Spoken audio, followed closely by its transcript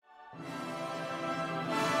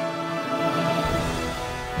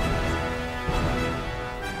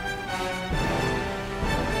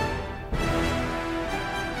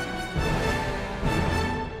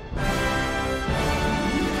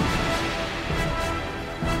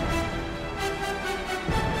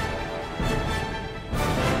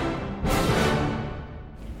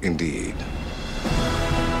indeed.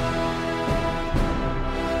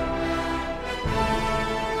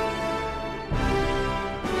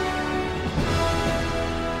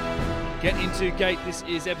 Get into Gate. This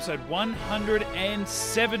is episode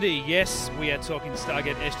 170. Yes, we are talking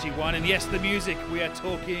Stargate SG-1. And yes, the music, we are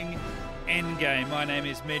talking Endgame. My name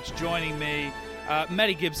is Mitch. Joining me,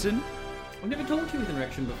 Matty Gibson. I've never talked to you with an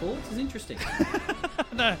erection before. This is interesting.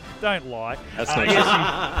 No, don't lie. That's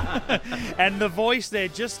not And the voice there,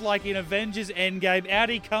 just like in Avengers Endgame, out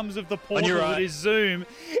he comes of the portal with his Zoom.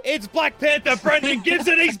 It's Black Panther, Brendan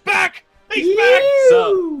Gibson. He's back! He's back!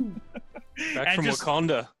 Back from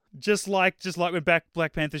Wakanda. Just like when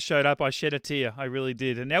Black Panther showed up, I shed a tear. I really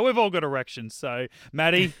did. And now we've all got erections. So,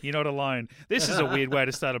 Maddie, you're not alone. This is a weird way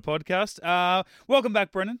to start a podcast. Welcome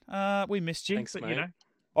back, Brennan. We missed you. Thanks, but, mate. you know.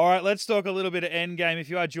 All right, let's talk a little bit of Endgame. If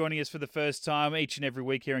you are joining us for the first time, each and every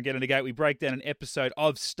week here on Get Into Gate, we break down an episode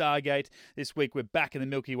of Stargate. This week, we're back in the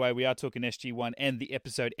Milky Way. We are talking SG-1 and the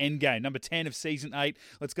episode Endgame, number 10 of Season 8.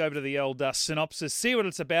 Let's go over to the old synopsis, see what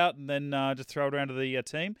it's about, and then just throw it around to the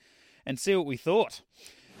team and see what we thought.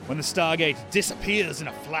 When the Stargate disappears in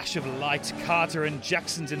a flash of light, Carter and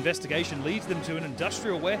Jackson's investigation leads them to an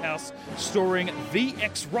industrial warehouse storing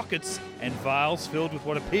VX rockets and vials filled with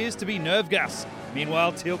what appears to be nerve gas.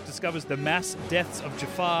 Meanwhile, Teal'c discovers the mass deaths of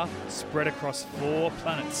Jafar spread across 4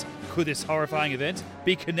 planets. Could this horrifying event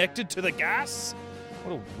be connected to the gas?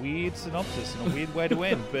 What a weird synopsis and a weird way to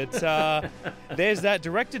end. But there's that,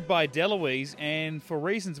 directed by DeLuise, and for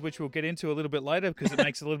reasons which we'll get into a little bit later because it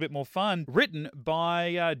makes it a little bit more fun, written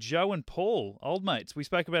by Joe and Paul, old mates. We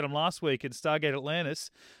spoke about them last week in Stargate Atlantis,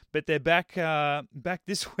 but they're back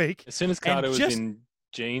this week. As soon as Carter was in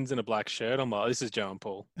jeans and a black shirt, I'm like, this is Joe and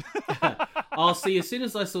Paul. I'll see. As soon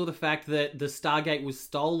as I saw the fact that the Stargate was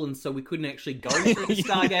stolen, so we couldn't actually go through the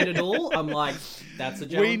Stargate at all, I'm like, that's a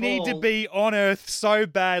Joe We and need Paul. to be on Earth so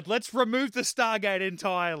bad. Let's remove the Stargate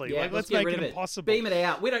entirely. Yeah, let's get make rid it of impossible. Beam it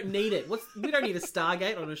out. We don't need it. We don't need a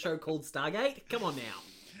Stargate on a show called Stargate. Come on now.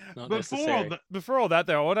 Not Before all that,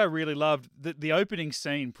 though, what I really loved, the opening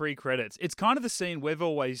scene, pre-credits, it's kind of the scene we've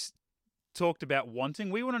always talked about wanting.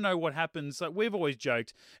 We want to know what happens. Like we've always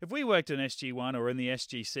joked, if we worked in SG-1 or in the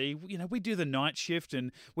SGC, we do the night shift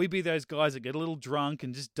and we be those guys that get a little drunk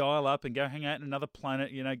and just dial up and go hang out in another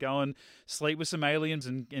planet, go and sleep with some aliens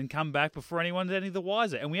and come back before anyone's any the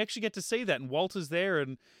wiser. And we actually get to see that. And Walter's there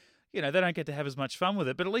and, they don't get to have as much fun with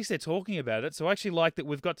it, but at least they're talking about it. So I actually like that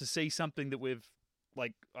we've got to see something that we've, I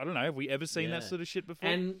don't know, have we ever seen that sort of shit before?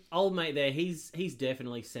 And old mate there, he's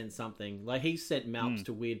definitely sent something. Like, he's sent Malps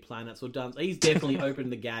to weird planets or done. He's definitely opened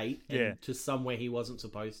the gate to somewhere he wasn't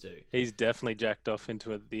supposed to. He's definitely jacked off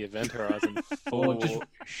into the event horizon for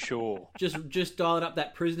sure. Just dialing up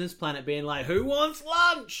that prisoner's planet, being like, "Who wants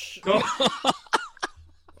lunch?"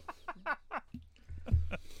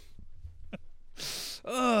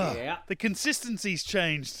 Yeah, the consistency's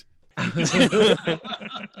changed.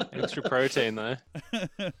 Extra protein though.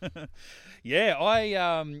 Yeah,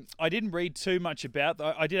 I didn't read too much about.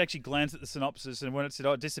 I did actually glance at the synopsis, and when it said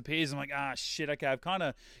it disappears, I'm like, shit. Okay, I've kind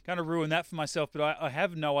of ruined that for myself. But I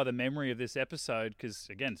have no other memory of this episode because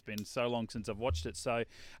again, it's been so long since I've watched it. So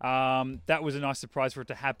that was a nice surprise for it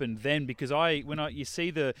to happen then, because you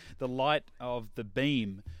see the light of the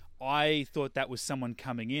beam, I thought that was someone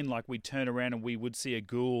coming in, like we'd turn around and we would see a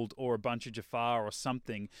Gould or a bunch of Jafar or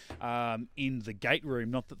something in the gate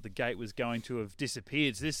room, not that the gate was going to have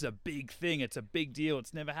disappeared. So this is a big thing. It's a big deal.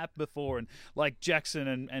 It's never happened before. And like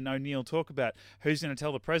Jackson and O'Neill talk about, who's going to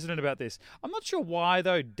tell the president about this? I'm not sure why,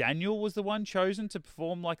 though, Daniel was the one chosen to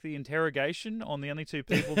perform like the interrogation on the only 2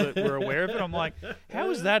 people that were aware of it. I'm like,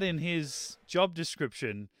 how is that in his job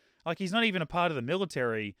description? Like, he's not even a part of the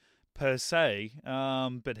military per se,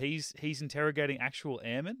 but he's interrogating actual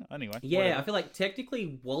airmen anyway. Yeah, whatever. I feel like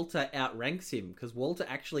technically Walter outranks him because Walter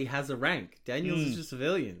actually has a rank. Daniel's is just a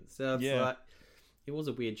civilian, so it's like it was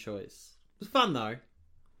a weird choice. It was fun though.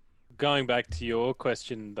 Going back to your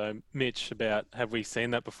question though, Mitch, about have we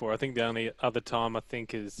seen that before? I think the only other time I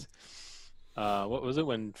think is what was it,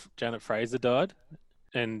 when Janet Fraser died,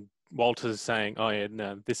 and Walter's saying, "Oh yeah,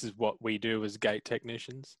 no, this is what we do as gate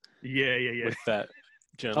technicians." Yeah. With that.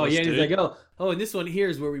 Oh yeah, he's like, and this one here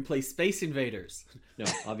is where we play Space Invaders. No,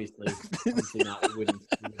 obviously not. We wouldn't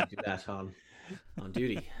do that on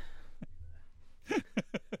duty.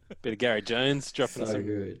 Bit of Gary Jones dropping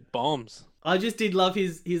some bombs. I just did love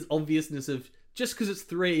his obviousness of, just because it's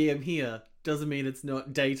 3 a.m. here doesn't mean it's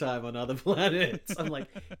not daytime on other planets. I'm like,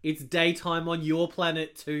 it's daytime on your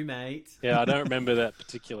planet too, mate. Yeah, I don't remember that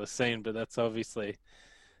particular scene, but that's obviously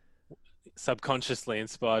subconsciously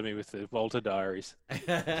inspired me with the Walter Diaries.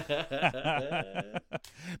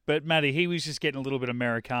 But Matty, he was just getting a little bit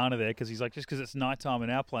Americana there because he's like, just because it's nighttime on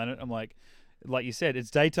our planet, I'm like you said, it's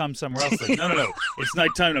daytime somewhere else. Like, no, it's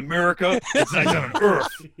nighttime in America. It's nighttime on Earth.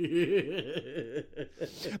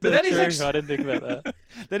 But that is actually, I didn't think about that.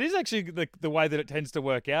 That is actually the way that it tends to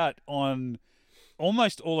work out on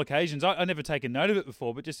almost all occasions. I never taken note of it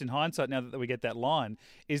before, but just in hindsight, now that we get that line,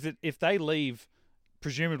 is that if they leave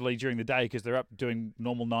presumably during the day because they're up doing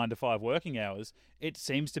normal 9 to 5 working hours, it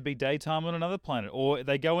seems to be daytime on another planet. Or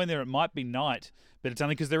they go in there, it might be night, but it's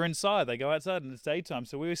only because they're inside. They go outside and it's daytime.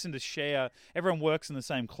 So we seem to share, everyone works in the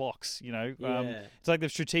same clocks, you know. It's like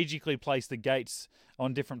they've strategically placed the gates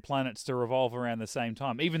on different planets to revolve around the same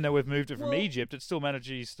time. Even though we've moved it from Egypt, it still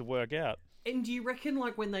manages to work out. And do you reckon,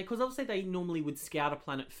 like, when they... Because obviously they normally would scout a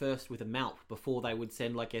planet first with a MALP before they would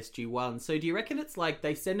send, like, SG-1. So do you reckon it's like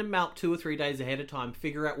they send a MALP 2 or 3 days ahead of time,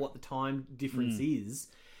 figure out what the time difference is,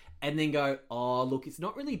 and then go, oh, look, it's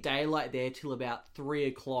not really daylight there till about 3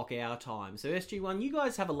 o'clock our time. So SG-1, you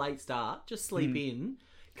guys have a late start. Just sleep in.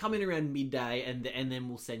 Come in around midday, and then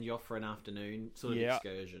we'll send you off for an afternoon sort of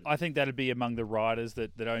excursion. I think that'd be among the riders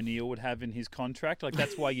that O'Neill would have in his contract. Like,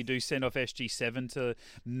 that's why you do send off SG-7 to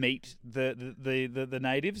meet the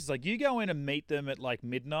natives. It's like, you go in and meet them at like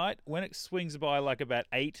midnight. When it swings by like about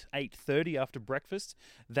 8:30 after breakfast,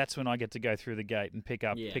 that's when I get to go through the gate and pick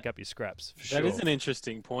up your scraps. For That is an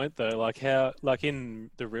interesting point, though. Like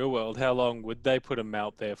in the real world, how long would they put a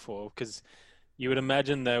MALP there for? Because you would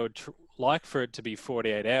imagine they would like for it to be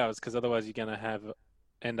 48 hours, because otherwise you're going to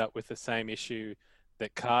end up with the same issue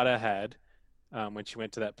that Carter had when she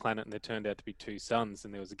went to that planet and there turned out to be 2 suns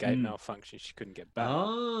and there was a gate malfunction. She couldn't get back.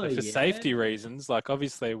 But for safety reasons, like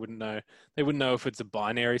obviously they wouldn't know if it's a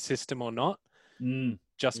binary system or not,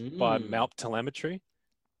 just by MALP telemetry.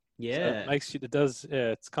 Yeah. So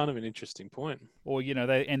it's kind of an interesting point. Or, you know,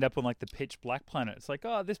 they end up on like the pitch black planet. It's like,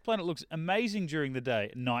 oh, this planet looks amazing during the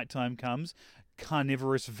day. Nighttime comes,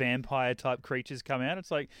 carnivorous vampire type creatures come out.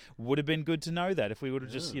 It's like, would have been good to know that if we would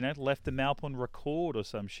have just, you know, left the MALP on record or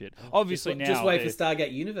some shit. Obviously just wait for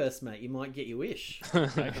Stargate Universe, mate. You might get your wish.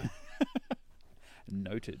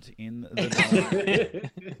 Noted in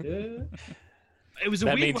the It was a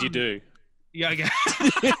that weird means one. You do. Yeah, okay.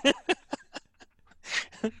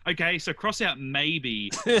 Okay, so cross out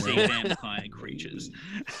maybe sea vampire creatures.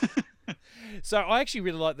 So I actually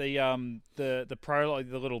really like the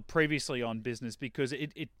prologue, the little previously on business, because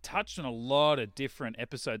it touched on a lot of different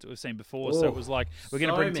episodes that we've seen before. So it was like, we're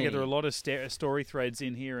going to bring together a lot of story threads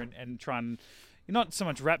in here and try and not so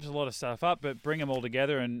much wraps a lot of stuff up, but bring them all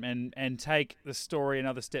together and take the story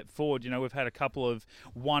another step forward. You know, we've had a couple of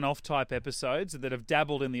one-off type episodes that have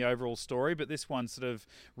dabbled in the overall story, but this one sort of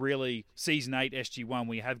really, Season 8 SG-1,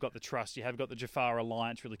 where you have got the Trust, you have got the Jafar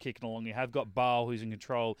Alliance really kicking along, you have got Baal, who's in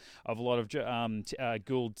control of a lot of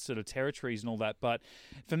Gould sort of territories and all that. But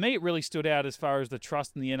for me, it really stood out as far as the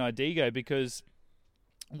Trust and the NID go, because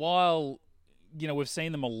while, you know, we've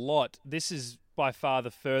seen them a lot, this is by far the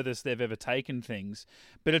furthest they've ever taken things,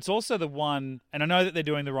 but it's also the one, and I know that they're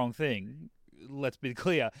doing the wrong thing, let's be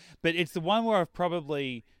clear, but it's the one where I've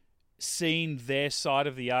probably seen their side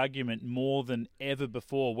of the argument more than ever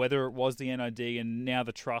before, whether it was the NID and now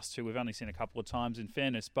the Trust, who we've only seen a couple of times in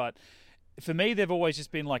fairness. But for me, they've always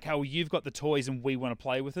just been like, oh, you've got the toys and we want to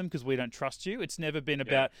play with them because we don't trust you. It's never been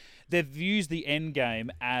about, they've used the end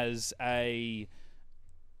game as a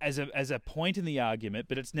point in the argument,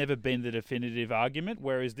 but it's never been the definitive argument.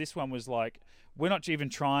 Whereas this one was like, we're not even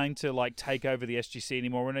trying to like take over the SGC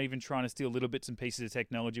anymore. We're not even trying to steal little bits and pieces of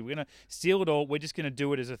technology. We're going to steal it all. We're just going to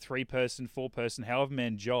do it as a 3-person, 4-person, however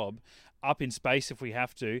man job up in space if we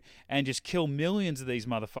have to, and just kill millions of these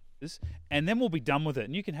motherfuckers, and then we'll be done with it.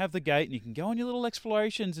 And you can have the gate, and you can go on your little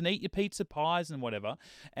explorations and eat your pizza pies and whatever,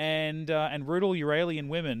 and root all your alien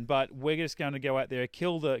women. But we're just going to go out there,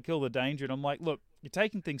 kill the danger. And I'm like, look, you're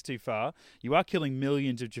taking things too far. You are killing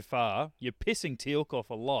millions of Jafar. You're pissing Teal'c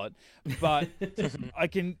off a lot, but I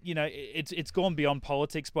can, you know, it's gone beyond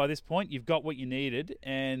politics by this point. You've got what you needed,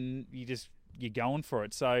 and you're going for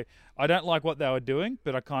it. So I don't like what they were doing,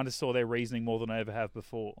 but I kind of saw their reasoning more than I ever have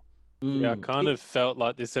before. Yeah, I kind of felt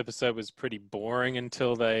like this episode was pretty boring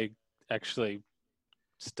until they actually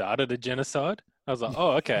started a genocide. I was like,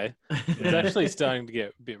 oh, okay. It's actually starting to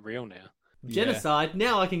get a bit real now. Genocide,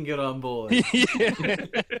 now I can get on board. Yeah.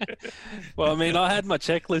 Well, I mean, I had my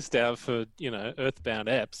checklist out for, you know, Earthbound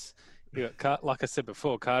Eps. You got, like I said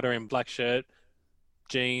before, Carter in black shirt,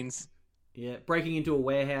 jeans. Yeah, breaking into a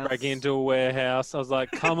warehouse. I was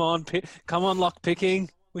like, come on, lock picking.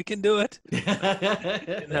 We can do it. Didn't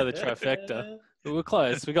have the trifecta. We were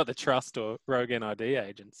close. We got the Trust or Rogue NID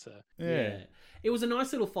agent, so... Yeah. It was a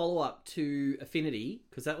nice little follow-up to Affinity,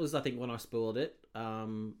 because that was, I think, when I spoiled it.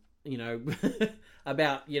 About,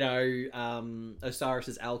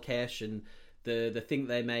 Osiris's Alkesh and the thing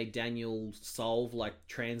they made Daniel solve, like,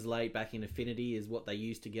 translate back in Affinity is what they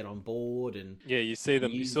used to get on board. And yeah, you saw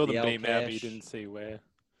them use beam the out, but Alkesh. you didn't see where.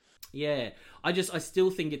 Yeah, I still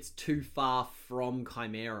think it's too far from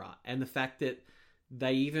Chimera, and the fact that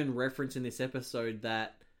they even reference in this episode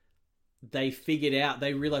that they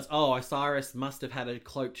realized, oh, Osiris must have had a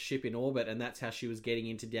cloaked ship in orbit, and that's how she was getting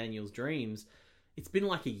into Daniel's dreams. It's been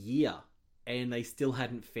like a year, and they still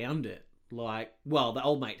hadn't found it. Like, well, the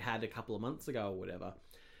old mate had a couple of months ago or whatever.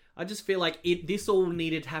 I just feel like this all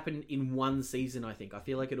needed to happen in one season, I think. I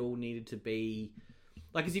feel like it all needed to be...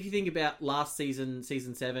 Like, as if you think about last season,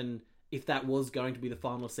 Season 7, if that was going to be the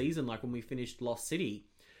final season, like when we finished Lost City,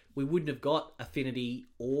 we wouldn't have got Affinity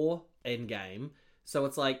or Endgame. So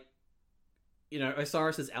it's like,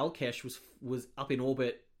 Osiris's Alkesh was up in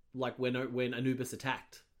orbit, like when Anubis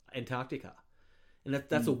attacked Antarctica. And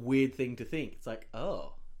that's a weird thing to think. It's like,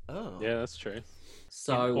 oh. Yeah, that's true.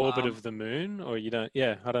 So in orbit of the moon, or you don't...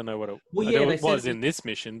 Yeah, I don't know what it, Well, I yeah, know they it said was it in this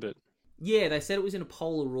mission, but... Yeah, they said it was in a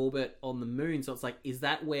polar orbit on the moon. So it's like, is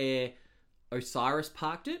that where Osiris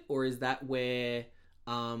parked it? Or is that where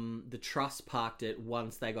the Trust parked it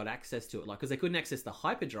once they got access to it? Like, because they couldn't access the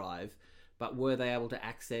hyperdrive, but were they able to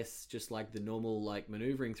access just like the normal like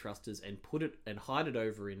maneuvering thrusters and put it and hide it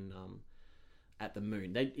over in at the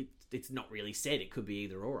moon? It's not really said. It could be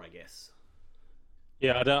either or, I guess.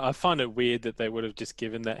 Yeah, I find it weird that they would have just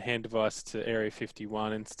given that hand device to Area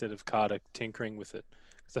 51 instead of Carter tinkering with it.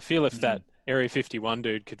 Because I feel if that Area 51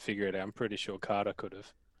 dude could figure it out, I'm pretty sure Carter could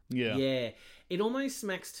have. Yeah. Yeah. It almost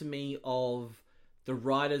smacks to me of the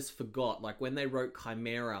writers forgot. Like, when they wrote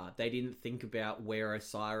Chimera, they didn't think about where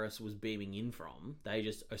Osiris was beaming in from. They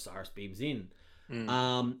just, Osiris beams in.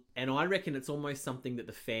 And I reckon it's almost something that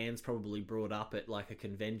the fans probably brought up at, like, a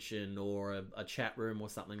convention or a chat room or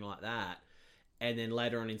something like that. And then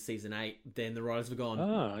later on in Season 8, then the writers were gone,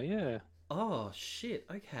 Oh, yeah. oh, shit,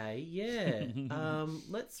 okay, yeah.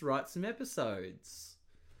 Let's write some episodes.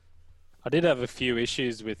 I did have a few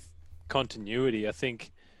issues with continuity. I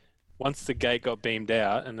think once the gate got beamed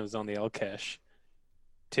out and it was on the Alkesh,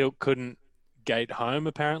 Tilt couldn't gate home,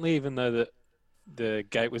 apparently, even though the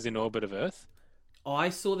gate was in orbit of Earth. I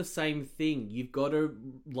saw the same thing. You've got to,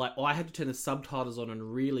 like, I had to turn the subtitles on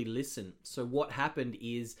and really listen. So what happened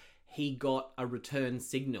is he got a return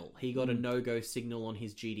signal. He got a no-go signal on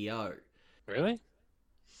his GDO. Really?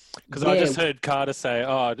 Because Yeah. I just heard Carter say,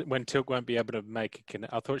 oh, when Tilt won't be able to make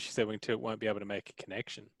I thought she said when Tilt won't be able to make a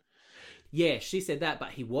connection. Yeah, she said that,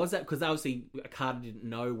 but he was at, because obviously Carter didn't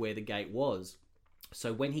know where the gate was.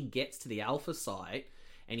 So when he gets to the Alpha site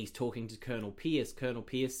and he's talking to Colonel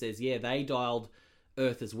Pierce says, yeah, they dialed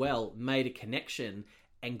Earth as well, made a connection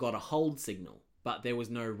and got a hold signal, but there was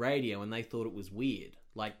no radio and they thought it was weird.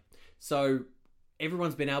 Like, so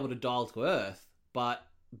everyone's been able to dial to Earth, but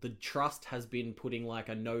the Trust has been putting like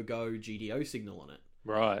a no-go GDO signal on it.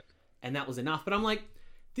 Right. And that was enough. But I'm like,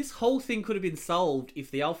 this whole thing could have been solved if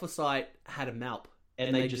the Alpha site had a MALP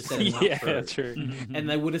and they just set it up Yeah, through. true. And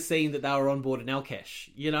they would have seen that they were on board an Alkesh,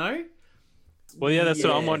 you know? Well, yeah, that's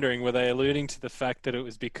what I'm Yeah. wondering. Were they alluding to the fact that it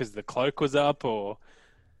was because the cloak was up, or...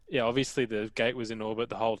 Yeah, obviously the gate was in orbit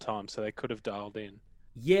the whole time, so they could have dialed in.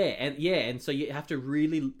 And so you have to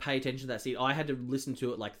really pay attention to that scene. I had to listen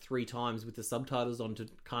to it like 3 times with the subtitles on to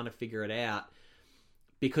kind of figure it out.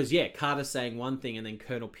 Because Carter's saying one thing and then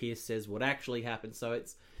Colonel Pierce says what actually happened. So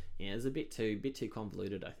it's a bit too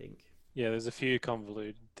convoluted, I think. Yeah, there's a few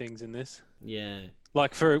convoluted things in this. Yeah.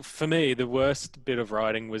 Like for me, the worst bit of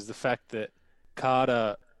writing was the fact that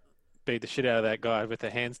Carter beat the shit out of that guy with a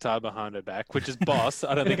hands tied behind her back, which is boss.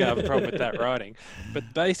 I don't think I have a problem with that writing.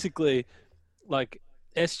 But basically, like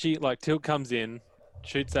Tilt comes in,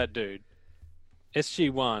 shoots that dude.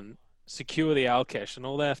 SG-1 secure the Alkesh, and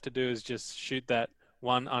all they have to do is just shoot that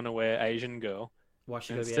one unaware Asian girl. Why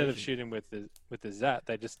should And I be instead of Asian? shooting with the Zat,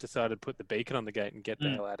 they just decided to put the beacon on the gate and get the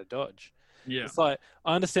hell out of Dodge. Yeah. It's like,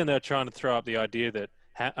 I understand they're trying to throw up the idea that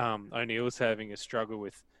O'Neill's having a struggle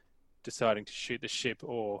with deciding to shoot the ship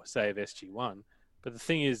or save SG-1. But the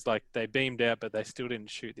thing is, like, they beamed out, but they still didn't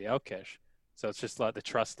shoot the Alkesh. So it's just like the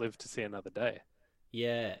Trust lived to see another day.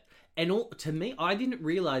 Yeah. And to me, I didn't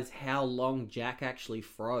realize how long Jack actually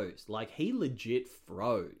froze. Like, he legit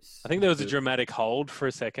froze. I think there was a dramatic hold for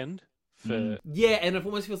a second. Yeah, and it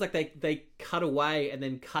almost feels like they cut away and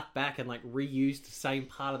then cut back and like reused the same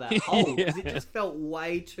part of that hold because it just felt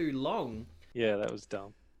way too long. Yeah, that was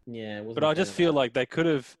dumb. Yeah, it wasn't But I just feel like they could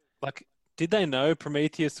have, like, did they know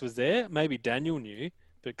Prometheus was there? Maybe Daniel knew,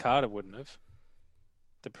 but Carter wouldn't have.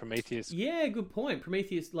 The Prometheus. Yeah, good point.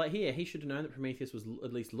 Prometheus, like here, he should have known that Prometheus was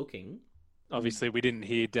at least looking. Obviously, we didn't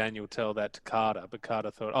hear Daniel tell that to Carter, but Carter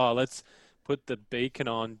thought, "Oh, let's put the beacon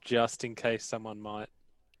on just in case someone might."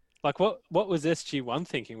 Like, what was SG-1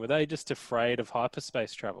 thinking? Were they just afraid of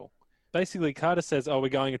hyperspace travel? Basically, Carter says, "Oh, we're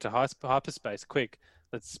going into hyperspace. Quick,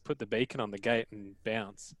 let's put the beacon on the gate and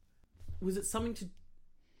bounce." Was it something to?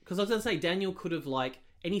 Because I was going to say Daniel could have like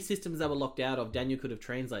any systems they were locked out of. Daniel could have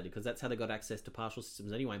translated because that's how they got access to partial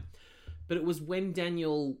systems anyway. But it was when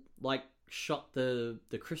Daniel like shot the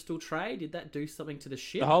crystal tray. Did that do something to the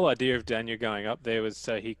ship? The whole idea of Daniel going up there was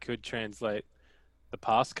so he could translate the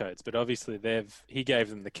passcodes, but obviously he gave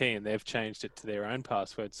them the key and they've changed it to their own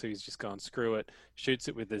password. So he's just gone screw it, shoots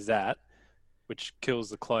it with the Zat, which kills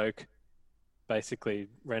the cloak, basically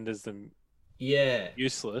renders them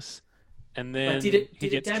useless. And then did it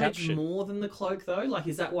gets damage captured. more than the cloak though? Like,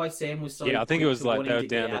 is that why Sam was so? Yeah, I think it quick was to like wanting they were to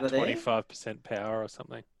get down out to of there? 25% power or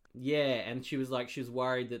something. Yeah, and she was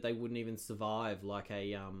worried that they wouldn't even survive like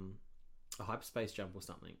a hyperspace jump or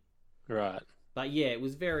something. Right. But yeah, it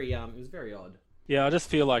was very odd. Yeah, I just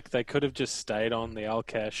feel like they could have just stayed on the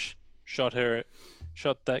Alcash, shot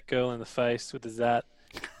that girl in the face with the Zat,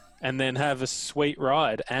 and then have a sweet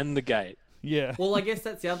ride and the gate. Yeah. Well, I guess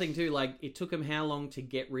that's the other thing too. Like, it took them how long to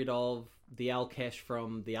get rid of the Alcash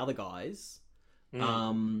from the other guys? You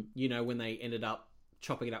know, when they ended up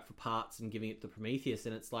chopping it up for parts and giving it to Prometheus,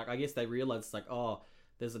 and it's like, I guess they realized it's like, oh,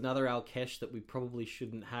 there's another Alcash that we probably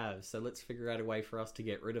shouldn't have, so let's figure out a way for us to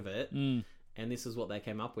get rid of it. And this is what they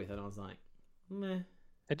came up with, and I was like, meh.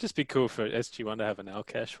 It'd just be cool for SG-1 to have an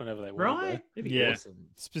Alcash whenever they want. Right? It'd be awesome.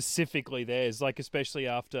 Specifically theirs, like especially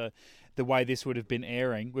after the way this would have been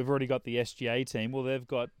airing. We've already got the SGA team. Well, they've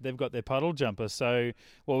got their puddle jumper. So,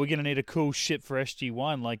 well, we're going to need a cool ship for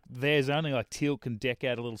SG-1. Like theirs only like Teal can deck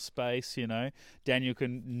out a little space, you know. Daniel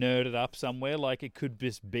can nerd it up somewhere. Like it could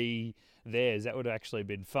just be theirs. That would have actually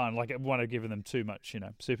been fun. Like I wouldn't have given them too much, you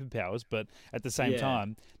know, superpowers, but at the same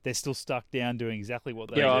time, they're still stuck down doing exactly what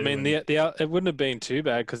they do. Yeah, I mean, it wouldn't have been too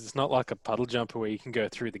bad because it's not like a puddle jumper where you can go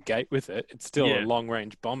through the gate with it. It's still a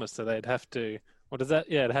long-range bomber, so they'd have to... What is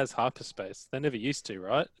that? Yeah, it has hyperspace. They never used to,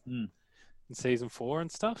 right? In Season 4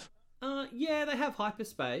 and stuff? Yeah, they have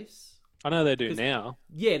hyperspace. I know they do now.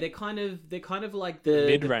 Yeah, they're kind of like the...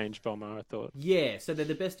 Mid-range bomber, I thought. Yeah, so they're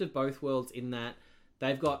the best of both worlds in that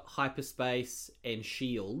they've got hyperspace and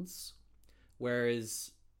shields,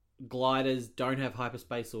 whereas gliders don't have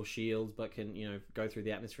hyperspace or shields, but can, you know, go through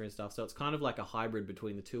the atmosphere and stuff. So it's kind of like a hybrid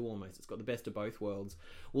between the two almost. It's got the best of both worlds.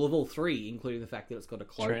 Well, of all three, including the fact that it's got a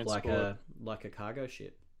cloak like a cargo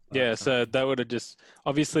ship. Yeah, so that would have just...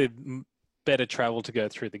 Obviously, better travel to go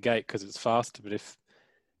through the gate because it's faster, but if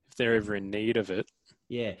they're ever in need of it,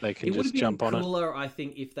 they can just jump on it. It would have been cooler, I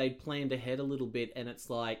think, if they'd planned ahead a little bit and it's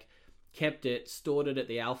like... kept it, stored it at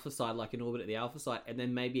the alpha site, like in orbit at the alpha site, and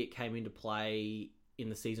then maybe it came into play in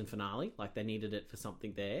the season finale, like they needed it for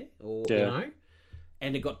something there, or you know,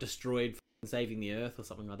 and it got destroyed for saving the Earth or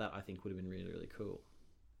something like that. I think would have been really, really cool.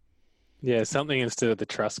 Yeah, something instead of the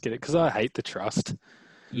Trust get it, because I hate the Trust.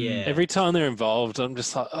 Yeah, every time they're involved, I'm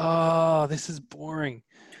just like, oh, this is boring.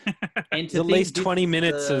 And there's at least 20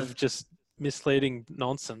 minutes of just misleading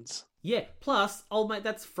nonsense. Yeah, plus, old mate,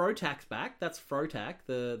 that's Frotak's back. That's Frotak,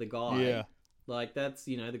 the guy. Yeah. Like, that's,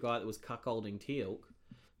 you know, the guy that was cuckolding Teal'c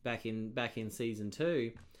back in season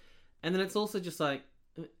 2. And then it's also just like,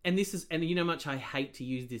 and this is, and you know much I hate to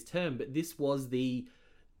use this term, but this was the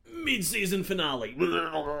mid-season finale.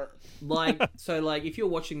 Like, so like, if you're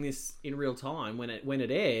watching this in real time, when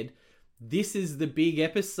it aired, this is the big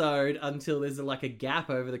episode until there's like a gap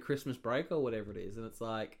over the Christmas break or whatever it is. And it's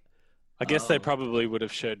like, I guess they probably would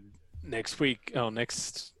have showed next week or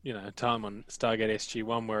next, you know, time on Stargate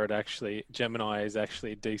SG-1 where Gemini is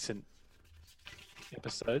actually a decent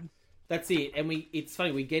episode. That's it. And it's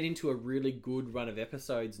funny, we get into a really good run of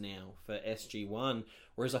episodes now for SG-1,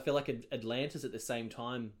 whereas I feel like Atlantis at the same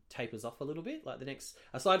time tapers off a little bit. Like the next,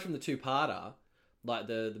 aside from the two-parter, like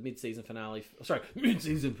the mid-season finale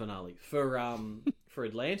for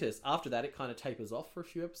Atlantis, after that it kind of tapers off for a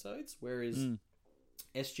few episodes, whereas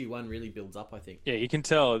SG-1 really builds up, I think. Yeah, you can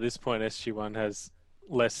tell at this point SG-1 has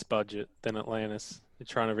less budget than Atlantis. They're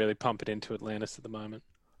trying to really pump it into Atlantis at the moment.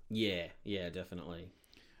 Yeah, definitely.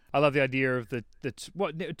 I love the idea of the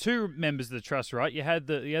two members of the Trust, right? You had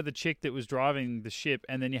the chick that was driving the ship,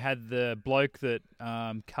 and then you had the bloke that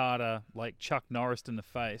Carter like Chuck Norris in the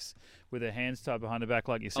face with her hands tied behind her back,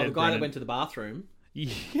 like you said. Oh, the guy Brennan. that went to the bathroom.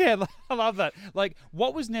 Yeah, I love that. Like,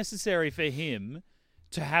 what was necessary for him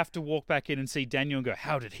to have to walk back in and see Daniel and go,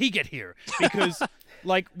 how did he get here? Because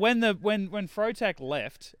like when Frotak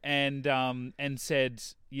left and said,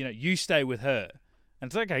 you stay with her, and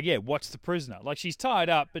it's like, okay, yeah, what's the prisoner? Like, she's tied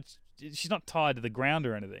up, but she's not tied to the ground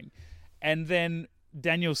or anything. And then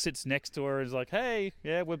Daniel sits next to her and is like, hey,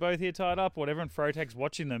 yeah, we're both here tied up, whatever, and Frotak's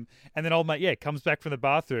watching them. And then old mate, comes back from the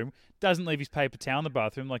bathroom, doesn't leave his paper towel in the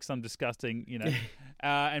bathroom like some disgusting,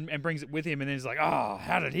 and brings it with him. And then he's like, oh,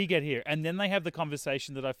 how did he get here? And then they have the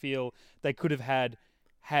conversation that I feel they could have had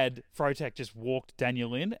Frotak just walked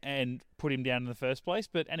Daniel in and put him down in the first place.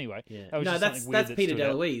 But anyway, that's Peter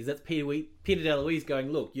DeLuise. That's Peter DeLuise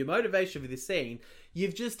going, look, your motivation for this scene,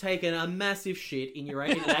 you've just taken a massive shit in your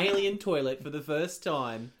alien toilet for the first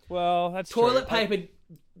time. Well, that's toilet true. paper.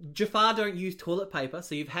 Jafar don't use toilet paper,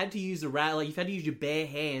 so you've had to use you've had to use your bare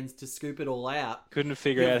hands to scoop it all out. Couldn't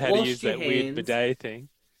figure out how to use that weird bidet thing.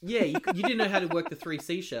 Yeah, you didn't know how to work the 3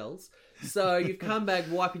 seashells. So you've come back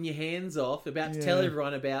wiping your hands off, about to tell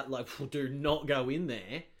everyone about, like, well, do not go in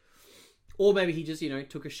there. Or maybe he just,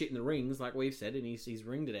 took a shit in the rings, like we've said, and he's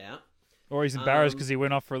ringed it out. Or he's embarrassed because he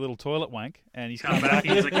went off for a little toilet wank, and he's come back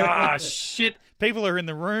and he's like, shit, people are in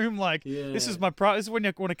the room. Like, this is this is when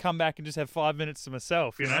you want to come back and just have 5 minutes to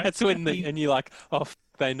myself, That's when, and you're like, oh,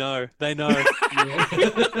 they know.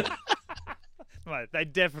 Mate, they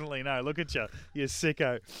definitely know. Look at you, you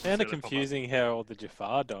sicko. Kind of confusing how the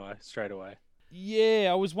Jafar die straight away. Yeah,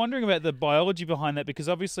 I was wondering about the biology behind that, because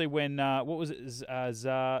obviously when what was it,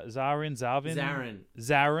 Zarin,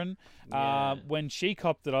 when she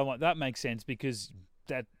copped it, I'm like, that makes sense, because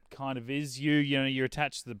that kind of is you're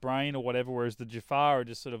attached to the brain or whatever, whereas the Jafar are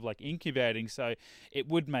just sort of like incubating, so it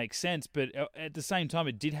would make sense. But at the same time,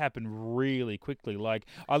 it did happen really quickly. Like,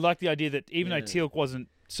 I like the idea that even though Teal'c wasn't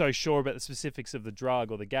so sure about the specifics of the drug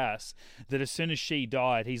or the gas, that as soon as she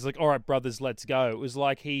died, he's like, all right, brothers, let's go. It was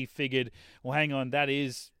like he figured, well, hang on, that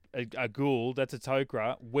is a ghoul, that's a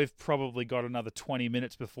Tok'ra. We've probably got another 20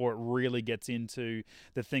 minutes before it really gets into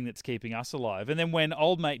the thing that's keeping us alive. And then when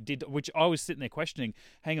old mate did, which I was sitting there questioning,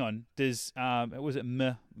 hang on, was it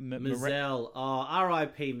Mazel?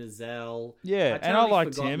 R.I.P. Mazel. Yeah, and I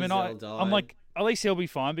liked him, and I'm like, at least he'll be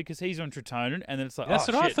fine because he's on Tritonin, and then it's like, that's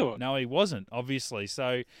what shit. I thought. No, he wasn't, obviously.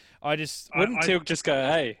 So wouldn't Teal'c just go,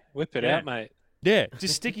 hey, whip it out, mate? Yeah,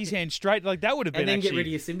 just stick his hand straight. Like, that would have been, and then actually get rid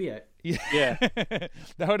of your symbiote. Yeah,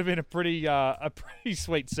 that would have been a pretty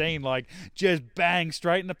sweet scene. Like, just bang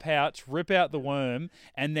straight in the pouch, rip out the worm,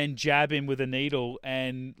 and then jab him with a needle.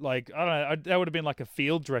 And like, I don't know, that would have been like a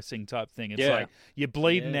field dressing type thing. It's like, you're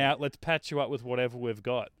bleeding out. Let's patch you up with whatever we've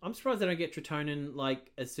got. I'm surprised they don't get Tritonin like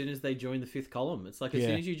as soon as they join the 5th column. It's like as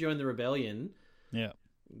soon as you join the rebellion. Yeah.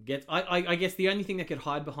 I guess the only thing they could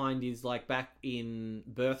hide behind is like back in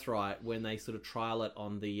Birthright when they sort of trial it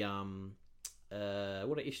on the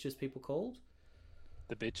what are Ishtar's people called?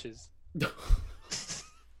 The bitches.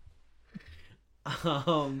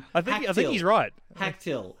 I think he's right.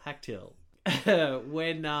 Haktil.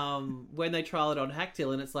 when they trial it on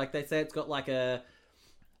Haktil, and it's like they say it's got like a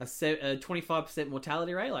 25%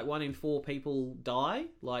 mortality rate, like 1 in 4 people die,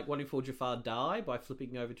 like 1 in 4 Jafar die by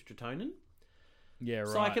flipping over to Tritonin. Yeah,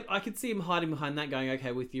 right. So I could see him hiding behind that, going,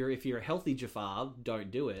 okay, if you're a healthy Jafar,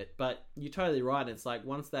 don't do it. But you're totally right. It's like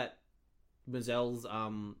once that Mazel's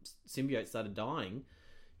symbiote started dying,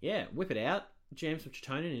 whip it out, jam some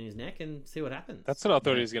Tritonin in his neck, and see what happens. That's what I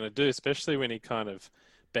thought he was going to do, especially when he kind of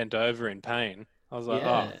bent over in pain. I was like,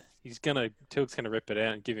 Teal'c's going to rip it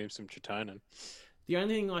out and give him some Tritonin. The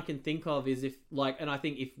only thing I can think of is and I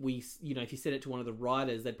think if we, if you said it to one of the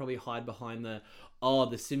writers, they'd probably hide behind the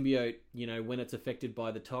symbiote, when it's affected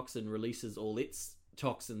by the toxin, releases all its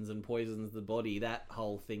toxins and poisons the body. That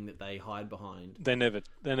whole thing that they hide behind. They never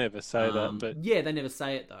say that, but they never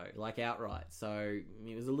say it though, like outright. So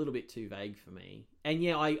it was a little bit too vague for me. And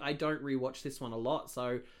I don't rewatch this one a lot,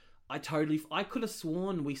 so I could have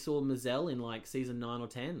sworn we saw Mazel in like season 9 or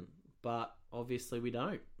 10, but obviously we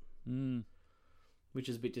don't. Which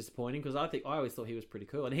is a bit disappointing because I always thought he was pretty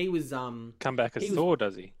cool, and he was come back as Thor,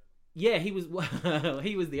 does he? Yeah, he was.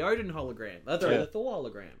 He was the Odin hologram, the Thor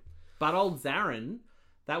hologram. But old Zarin,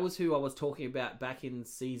 that was who I was talking about back in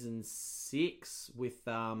season 6 with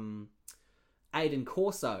Aiden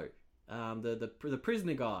Corso, the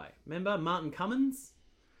prisoner guy. Remember Martin Cummins?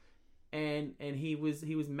 And he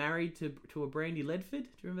was married to a Brandy Ledford. Do you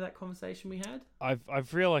remember that conversation we had? I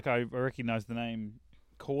feel like I recognise the name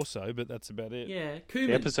Corso, but that's about it. Yeah, Kuman.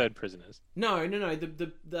 The episode Prisoners. No.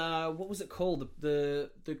 The what was it called? The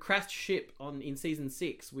crashed ship in season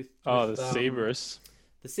 6 with the Cerberus.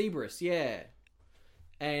 The Cerberus, yeah.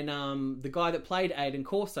 And the guy that played Aiden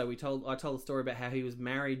Corso, I told a story about how he was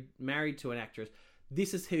married to an actress.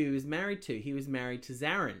 this is who he was married to. He was married to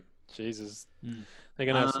Zarin. Jesus, they're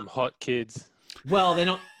gonna have some hot kids. Well,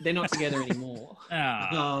 they're not together anymore.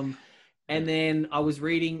 Ah. And then I was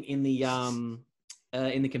reading in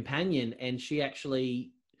the companion, and she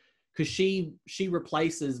actually, because she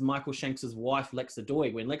replaces Michael Shanks's wife Lexa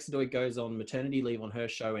Doig when Lexa Doig goes on maternity leave on her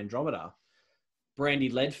show Andromeda. Brandy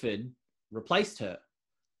Ledford replaced her,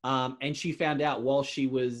 and she found out while she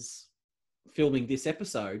was filming this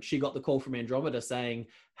episode, she got the call from Andromeda saying,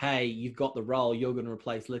 "Hey, you've got the role. You're going to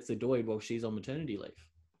replace Lexa Doig while she's on maternity leave."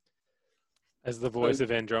 As the voice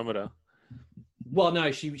of Andromeda. Well,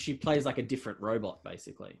 no, she plays like a different robot,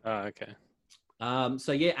 basically. Oh, okay.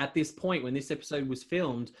 So yeah, at this point, when this episode was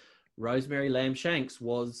filmed, Rosemary Lamb Shanks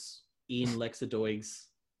was in Lexa Doig's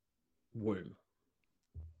womb.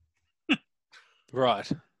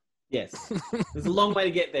 Right. Yes. There's a long way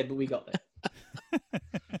to get there, but we got there.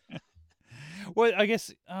 Well, I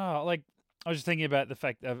guess, like, I was just thinking about the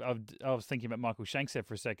fact I was thinking about Michael Shanks there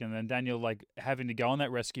for a second, and then Daniel, like, having to go on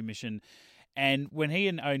that rescue mission. And when he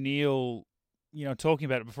and O'Neill, talking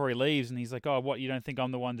about it before he leaves, and he's like, "Oh, what, you don't think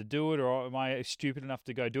I'm the one to do it? Or am I stupid enough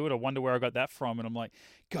to go do it? I wonder where I got that from." And I'm like,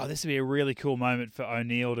 God, this would be a really cool moment for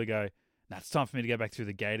O'Neill to go, "Nah, it's time for me to go back through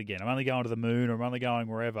the gate again. I'm only going to the moon, or I'm only going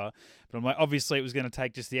wherever." But I'm like, obviously it was going to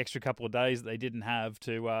take just the extra couple of days that they didn't have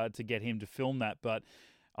to get him to film that. But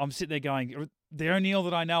I'm sitting there going, the O'Neill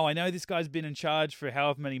that I know this guy's been in charge for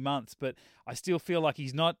however many months, but I still feel like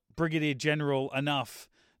he's not Brigadier General enough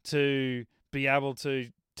to be able to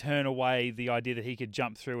turn away the idea that he could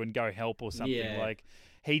jump through and go help or something. Yeah. Like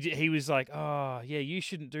he was like, "Oh yeah, you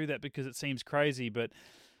shouldn't do that because it seems crazy, but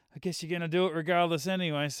I guess you're going to do it regardless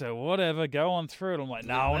anyway, so whatever, go on through it." I'm like,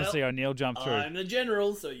 "No, I want to see O'Neill jump through." I'm the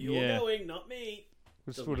general, so you're going, not me.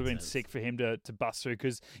 Which Doesn't would have make been sense. sick for him to bust through,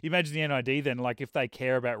 because you imagine the NID then, like, if they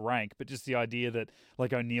care about rank, but just the idea that,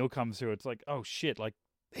 like, O'Neill comes through, it's like, oh shit, like,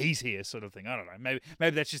 he's here sort of thing. I don't know.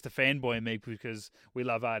 Maybe that's just a fanboy in me because we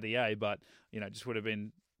love RDA, but, just would have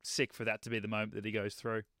been sick for that to be the moment that he goes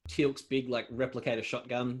through. Teal'c's big, like, replicator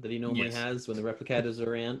shotgun that he normally Yes. has when the replicators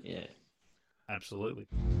are around. Yeah. Absolutely.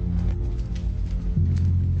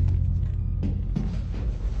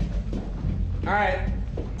 All right.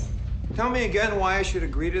 Tell me again why I should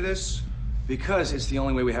agree to this. Because it's the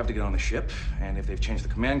only way we have to get on the ship, and if they've changed the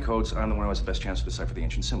command codes, I'm the one who has the best chance to decipher the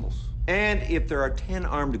ancient symbols. And if there are 10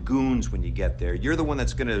 armed goons when you get there, you're the one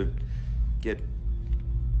that's gonna get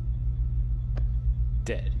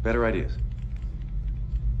Dead. Better ideas.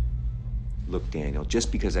 Look, Daniel,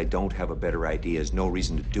 just because I don't have a better idea is no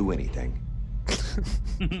reason to do anything.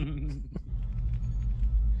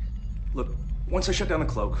 Look, once I shut down the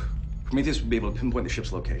cloak, Prometheus will be able to pinpoint the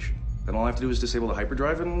ship's location. Then all I have to do is disable the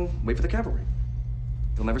hyperdrive and wait for the cavalry.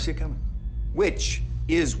 They'll never see it coming. Which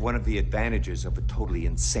is one of the advantages of a totally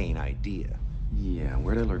insane idea. Yeah,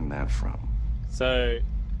 where'd I learn that from? So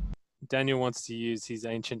Daniel wants to use his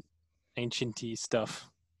ancienty stuff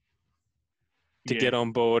to get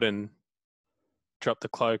on board and drop the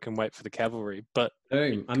cloak and wait for the cavalry. But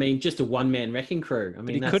Boom. I mean, just a one-man wrecking crew. I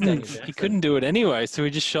mean, he that's couldn't. Daniel He Jackson. couldn't do it anyway, so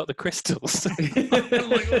he just shot the crystals. I'm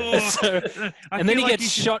like, oh. So- I and then feel he like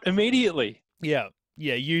gets you shot immediately.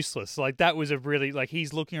 Yeah, useless. Like, that was a really, like,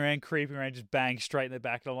 he's looking around, creeping around, just bang straight in the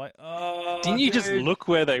back. And I'm like, oh, Didn't you just dude. look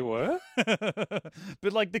where they were?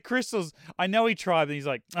 But, like, the crystals, I know he tried, but he's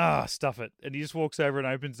like, stuff it. And he just walks over and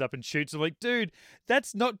opens up and shoots. I'm like, dude,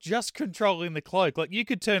 that's not just controlling the cloak. Like, you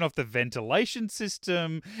could turn off the ventilation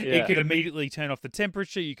system. Yeah. It could immediately turn off the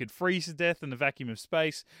temperature. You could freeze to death in the vacuum of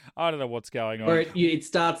space. I don't know what's going on. Or it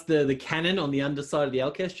starts the cannon on the underside of the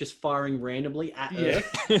LCAS just firing randomly at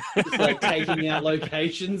Earth. Just like taking out locations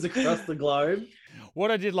across the globe.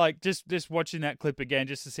 What I did, like, just watching that clip again,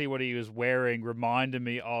 just to see what he was wearing, reminded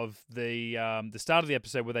me of the start of the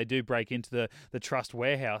episode where they do break into the Trust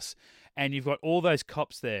warehouse, and you've got all those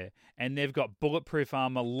cops there, and they've got bulletproof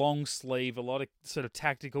armor, long sleeve, a lot of sort of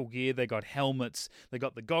tactical gear. They got helmets, they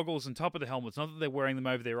got the goggles on top of the helmets. Not that they're wearing them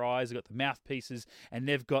over their eyes. They got the mouthpieces, and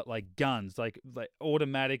they've got like guns, like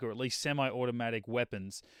automatic or at least semi-automatic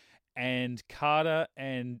weapons. And Carter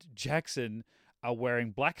and Jackson are wearing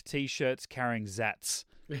black t-shirts carrying Zats.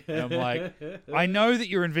 And I'm like, I know that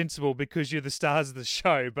you're invincible because you're the stars of the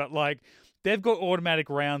show, but like, they've got automatic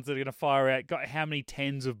rounds that are going to fire out, got how many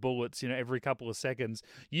tens of bullets, every couple of seconds.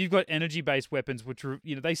 You've got energy-based weapons, which are,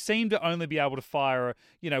 they seem to only be able to fire,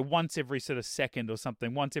 once every sort of second or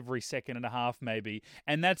something, once every second and a half maybe.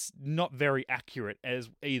 And that's not very accurate as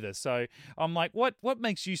either. So I'm like, what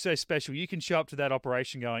makes you so special? You can show up to that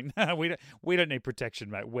operation going, no, we don't need protection,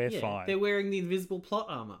 mate. We're fine. They're wearing the invisible plot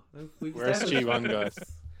armor. We're SG-1 guys.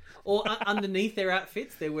 Or underneath their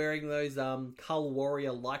outfits, they're wearing those Cull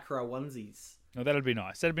Warrior Lycra onesies. Oh, that'd be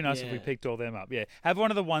nice. That'd be nice if we Yeah. picked all them up. Yeah, have one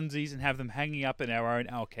of the onesies and have them hanging up in our own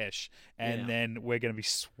Alkesh, and Yeah. then we're going to be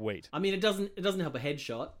sweet. I mean, it doesn't help a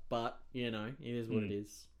headshot, but it is what it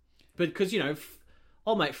is. But because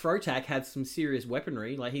old mate Frotak had some serious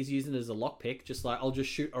weaponry. Like he's using it as a lockpick. Just like I'll just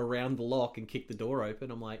shoot around the lock and kick the door open.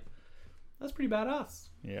 I'm like, that's pretty badass.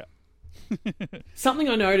 Yeah. Something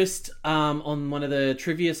I noticed on one of the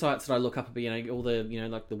trivia sites that I look up, all the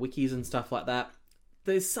like the wikis and stuff like that.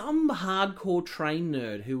 There's some hardcore train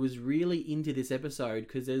nerd who was really into this episode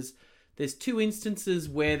because there's two instances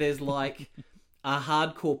where there's like a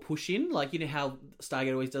hardcore push in, like how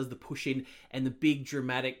Stargate always does the push in and the big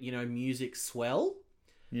dramatic music swell.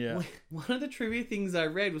 Yeah. One of the trivia things I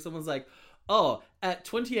read was someone's like, oh, at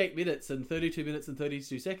 28 minutes and 32 minutes and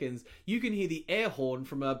 32 seconds, you can hear the air horn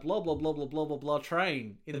from a blah, blah, blah, blah, blah, blah, blah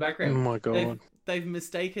train in the background. Oh my God. They've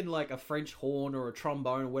mistaken like a French horn or a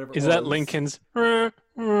trombone or whatever Is it that was. Lincoln's? The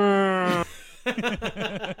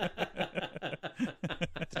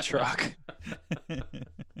truck.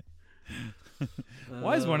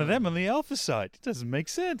 Why is one of them on the Alpha site? It doesn't make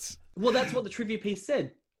sense. Well, that's what the trivia piece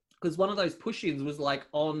said. Because one of those push-ins was like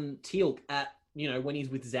on Teal'c at, when he's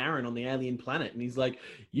with Zarin on the alien planet. And he's like,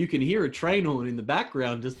 you can hear a train horn in the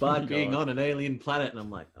background despite being on an alien planet. And I'm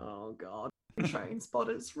like, oh, God. Train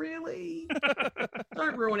spotters, really?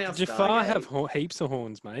 Don't ruin our Jafar Stargate. have heaps of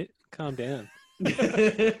horns, mate. Calm down. Yeah,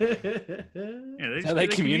 That's how they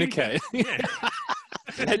communicate. Yeah.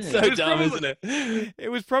 It's so It's dumb, probably- isn't it? It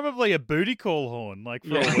was probably a booty call horn, like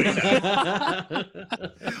for all we know.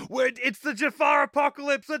 It's the Jafar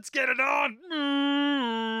apocalypse. Let's get it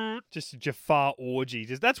on. Just a Jafar orgy.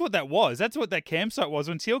 That's what that was. That's what that campsite was.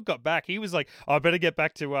 When Teal'c got back, he was like, I better get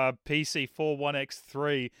back to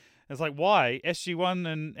PC41X3. It's like, why?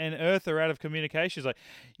 SG-1 and Earth are out of communication. It's like,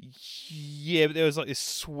 yeah, but there was like this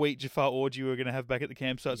sweet Jafar orgy we were going to have back at the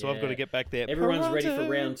campsite, so I've got to get back there. Everyone's ready for Pronto.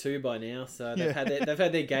 round 2 by now, so they've had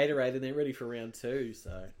their Gatorade and they're ready for round 2.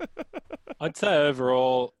 So I'd say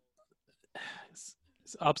overall, it's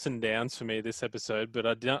ups and downs for me this episode, but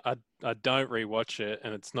I don't rewatch it,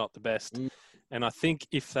 and it's not the best. And I think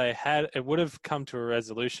if they had, it would have come to a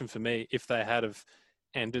resolution for me if they had have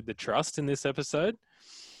ended the trust in this episode.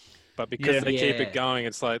 But because they keep it going,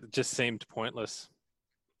 it's like it just seemed pointless.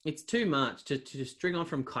 it's too much to string on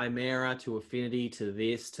from Chimera to Affinity to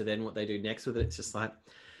this to then what they do next with it. It's just like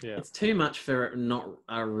it's too much for not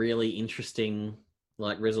a really interesting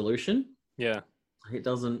like resolution. Yeah. It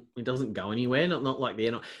doesn't go anywhere. Not like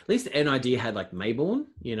at least the NID had like Mayborn,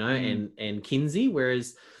 and Kinsey,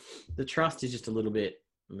 whereas the Trust is just a little bit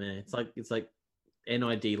meh. It's like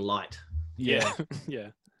NID light. Yeah. Yeah.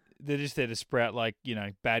 They're just there to sprout like,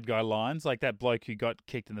 bad guy lines, like that bloke who got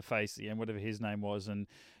kicked in the face, whatever his name was. And,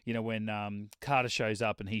 when Carter shows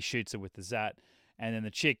up and he shoots her with the Zat, and then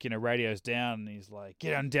the chick, radios down and he's like,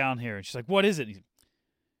 get on down here. And she's like, what is it?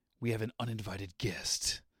 We have an uninvited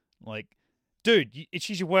guest. Like, dude,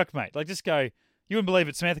 she's your workmate. Like, just go, you wouldn't believe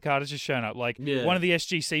it. Samantha Carter's just shown up. Like, one of the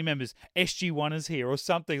SGC members, SG1 is here or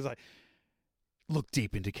something. It's like, look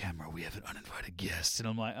deep into camera. We have an uninvited guest. And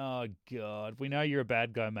I'm like, oh, God. We know you're a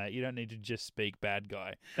bad guy, mate. You don't need to just speak bad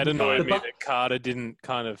guy. That annoyed me that Carter didn't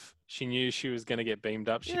she knew she was going to get beamed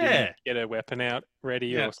up. She didn't get her weapon out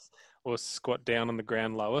ready or squat down on the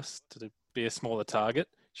ground lowest to be a smaller target.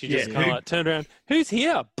 She just kind of like turned around. Who's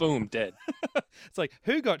here? Boom, dead. It's like,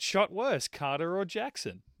 who got shot worse, Carter or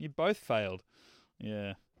Jackson? You both failed.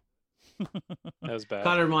 Yeah. That was bad.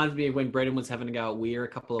 Kind of reminds me of when Brendan was having a go at Weir a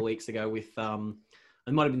couple of weeks ago with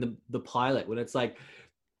it might have been the pilot when it's like,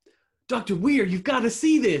 Dr. Weir, you've got to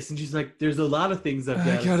see this, and she's like, there's a lot of things I've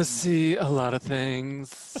got to see a lot of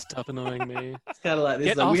things. Stop annoying me. It's kind of like this.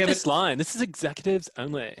 Get like, off this line. This is executives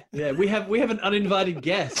only. Yeah, we have an uninvited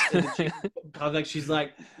guest. And the chick, she's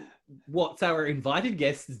like, what? So our invited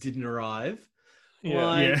guests didn't arrive. Yeah,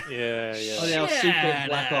 Like, yeah. on our super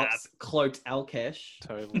Black Ops cloaked Alkesh.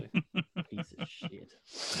 Totally. Piece of shit.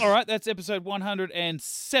 All right, that's episode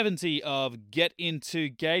 170 of Get Into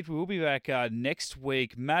Gate. We will be back next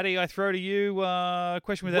week. Maddie, I throw to you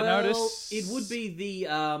question without notice. It would be the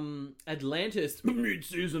Atlantis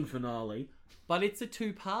mid-season finale, but it's a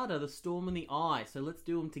two-parter, The Storm and the Eye. So let's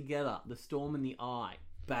do them together. The Storm and the Eye.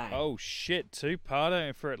 Bang. Oh, shit.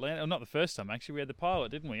 Two-parter for Atlanta. Oh, not the first time, actually. We had the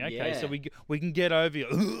pilot, didn't we? Okay, Yeah. so we can get over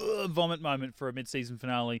your vomit moment for a mid-season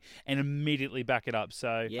finale and immediately back it up.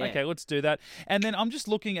 So, okay, let's do that. And then I'm just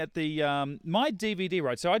looking at the my DVD,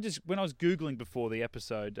 right? So when I was Googling before the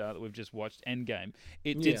episode that we've just watched, Endgame,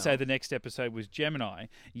 it did say the next episode was Gemini,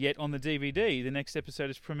 yet on the DVD, the next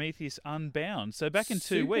episode is Prometheus Unbound. So back in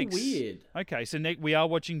 2 weeks. Weird. Okay, so we are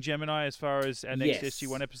watching Gemini as far as our next Yes.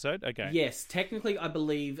 SG1 episode? Okay. Yes, technically, I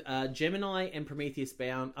believe believe Gemini and Prometheus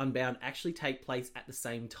Unbound actually take place at the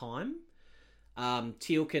same time.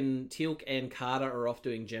 Teal'c and Carter are off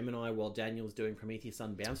doing Gemini while Daniel's doing Prometheus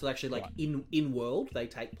Unbound. So actually, like in world, they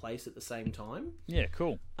take place at the same time. Yeah,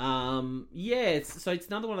 cool. It's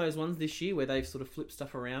another one of those ones this year where they've sort of flipped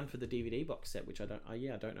stuff around for the DVD box set, which I don't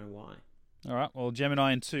know why. All right. Well,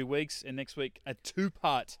 Gemini in 2 weeks, and next week a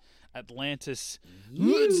 2-part Atlantis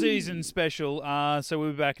season special. So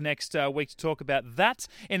we'll be back next week to talk about that.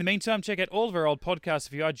 In the meantime, check out all of our old podcasts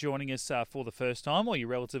if you are joining us for the first time or you're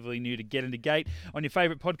relatively new to Get Into Gate. On your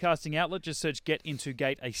favourite podcasting outlet, just search Get Into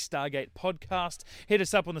Gate, a Stargate podcast. Hit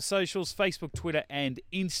us up on the socials, Facebook, Twitter, and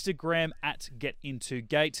Instagram at Get Into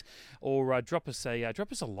Gate, or drop us a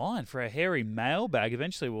line for our hairy mailbag.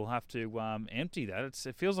 Eventually, we'll have to empty that.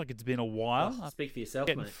 It feels like it's been a while. Oh, speak for yourself,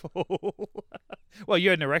 Getting mate. full. Well,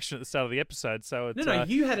 you had an erection at the start of the episode, so it's... No,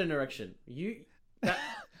 you had an erection.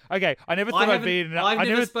 Okay, I never thought I'd be in... I've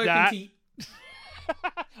never spoken to you.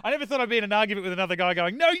 I never thought I'd be in an argument with another guy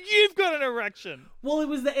going, no, you've got an erection. Well, it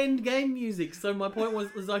was the end game music, so my point was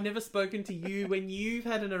I've never spoken to you when you've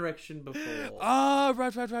had an erection before. Oh,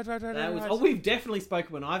 right. We've definitely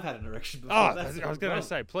spoken when I've had an erection before. Oh, I was going to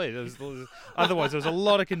say, please. Otherwise, there was a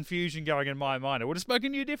lot of confusion going in my mind. I would have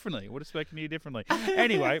spoken to you differently.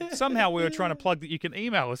 Anyway, somehow we were trying to plug that you can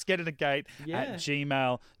email us,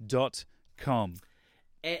 getinagate@gmail.com.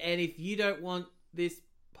 And if you don't want this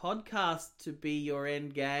podcast to be your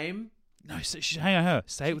end game... No, hang on.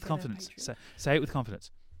 Say it with confidence. Say it with confidence.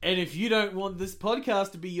 And if you don't want this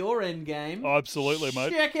podcast to be your end game... Absolutely, mate.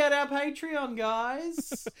 Check out our Patreon,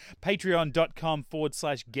 guys.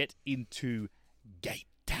 Patreon.com/getintogate.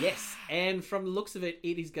 Yes, and from the looks of it,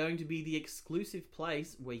 it is going to be the exclusive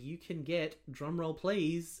place where you can get, drumroll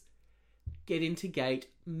please, Get Into Gate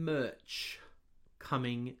merch.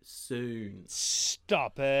 Coming soon.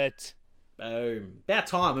 Stop it. Boom. About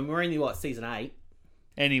time, and we're only, season 8?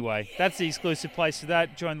 Anyway, that's the exclusive place for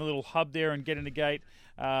that. Join the little hub there and Get Into Gate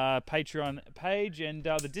Patreon page and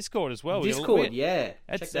the Discord as well. Discord, yeah.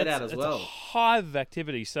 Check that out as well. It's a hive of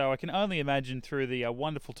activity, so I can only imagine through the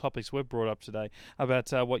wonderful topics we've brought up today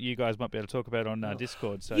about what you guys might be able to talk about on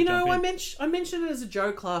Discord. So I mentioned it as a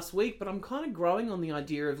joke last week, but I'm kind of growing on the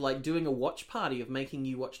idea of doing a watch party of making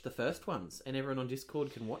you watch the first ones, and everyone on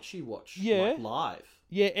Discord can watch you watch live.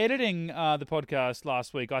 Yeah, editing the podcast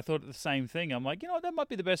last week, I thought the same thing. I'm like, that might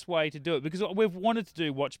be the best way to do it because we've wanted to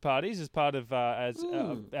do watch parties as part of our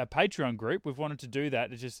Patreon group. We've wanted to do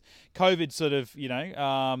that. It's just COVID sort of,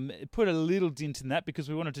 put a little dent in that because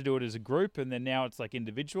we wanted to do it as a group, and then now it's like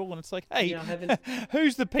individual, and it's like, hey,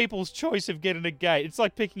 who's the people's choice of Getting a Gate? It's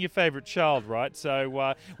like picking your favourite child, right?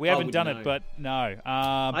 So we haven't done it, but no.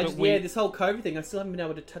 This whole COVID thing, I still haven't been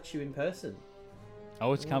able to touch you in person.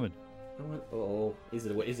 Oh, it's coming. Oh, is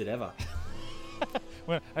it ever?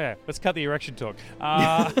 Well, okay, let's cut the erection talk.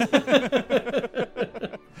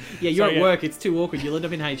 You're at work. It's too awkward. You'll end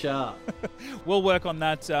up in HR. We'll work on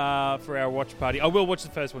that for our watch party. I will watch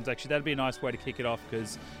the first ones, actually. That'd be a nice way to kick it off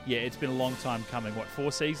because, it's been a long time coming.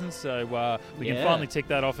 4 seasons? So we can finally tick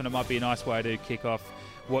that off, and it might be a nice way to kick off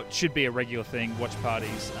what should be a regular thing, watch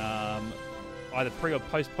parties. Either pre or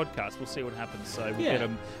post podcast, we'll see what happens. So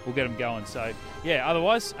we'll get them going. So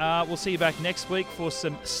otherwise, we'll see you back next week for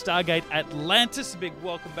some Stargate Atlantis. A big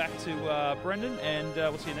welcome back to Brendan, and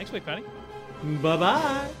we'll see you next week, Manny. Bye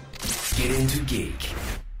bye. Get Into Geek.